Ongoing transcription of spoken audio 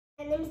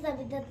My name is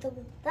Navita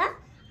Gupta.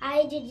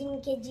 I did in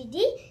KGD.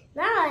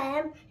 Now I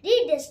am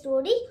read the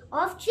story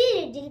of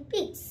three little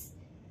pigs.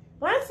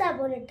 Once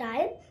upon a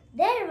time,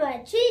 there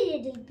were three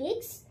little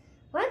pigs.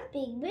 One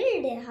pig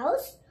built a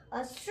house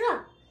of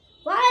straw,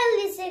 while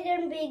the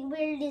second pig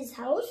built his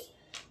house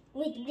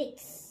with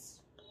bricks.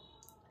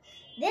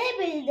 They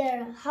built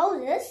their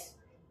houses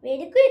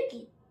very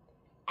quickly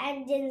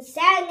and then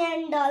sang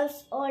and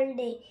danced all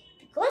day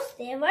because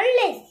they were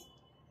lazy.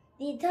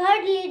 The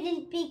third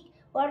little pig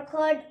worked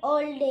hard all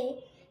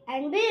day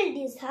and built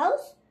his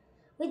house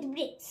with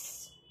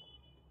bricks.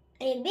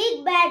 A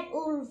big bad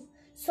wolf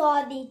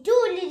saw the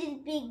two little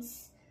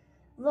pigs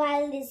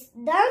while they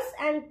danced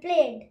and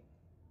played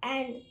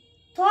and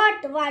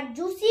thought what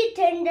juicy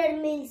tender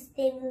meals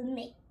they will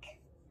make.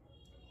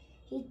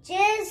 He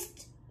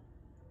chased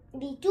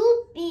the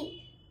two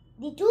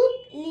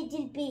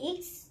little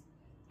pigs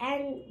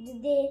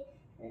and they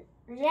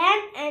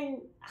ran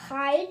and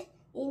hid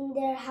in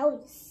their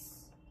house.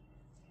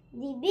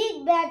 The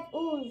big bad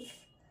wolf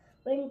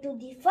went to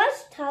the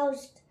first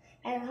house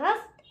and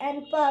huffed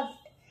and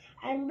puffed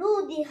and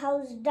blew the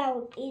house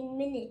down in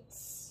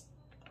minutes.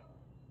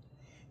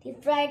 The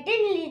frightened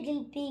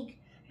little pig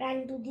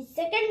ran to the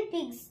second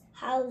pig's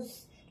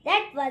house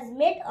that was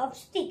made of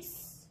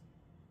sticks.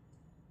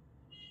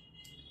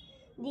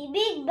 The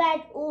big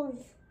bad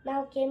wolf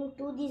now came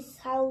to this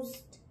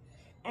house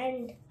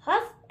and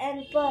huffed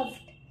and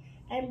puffed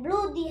and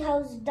blew the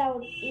house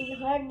down in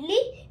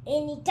hardly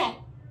any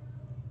time.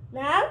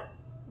 Now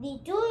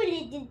the two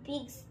little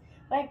pigs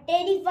were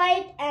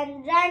terrified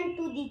and ran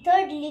to the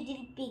third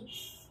little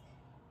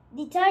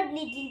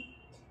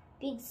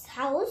pig's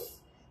house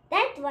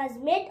that was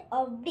made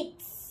of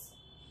bricks.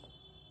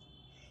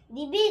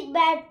 The big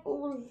bad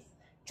wolf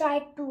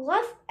tried to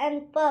huff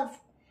and puff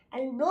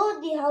and blow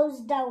the house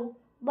down,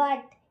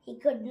 but he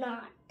could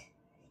not.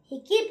 He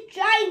kept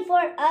trying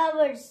for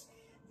hours,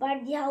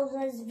 but the house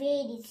was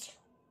very strong,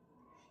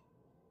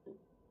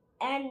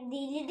 and the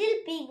little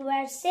pig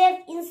were safe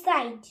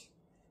inside.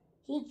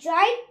 He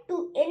tried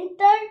to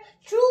enter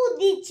through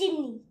the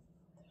chimney,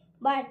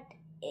 but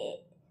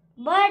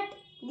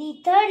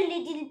the third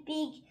little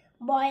pig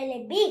boiled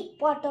a big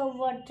pot of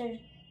water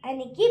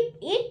and he kept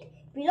it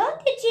below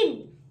the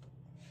chimney.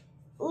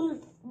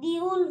 The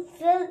wolf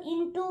fell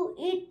into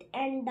it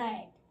and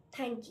died.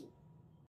 Thank you.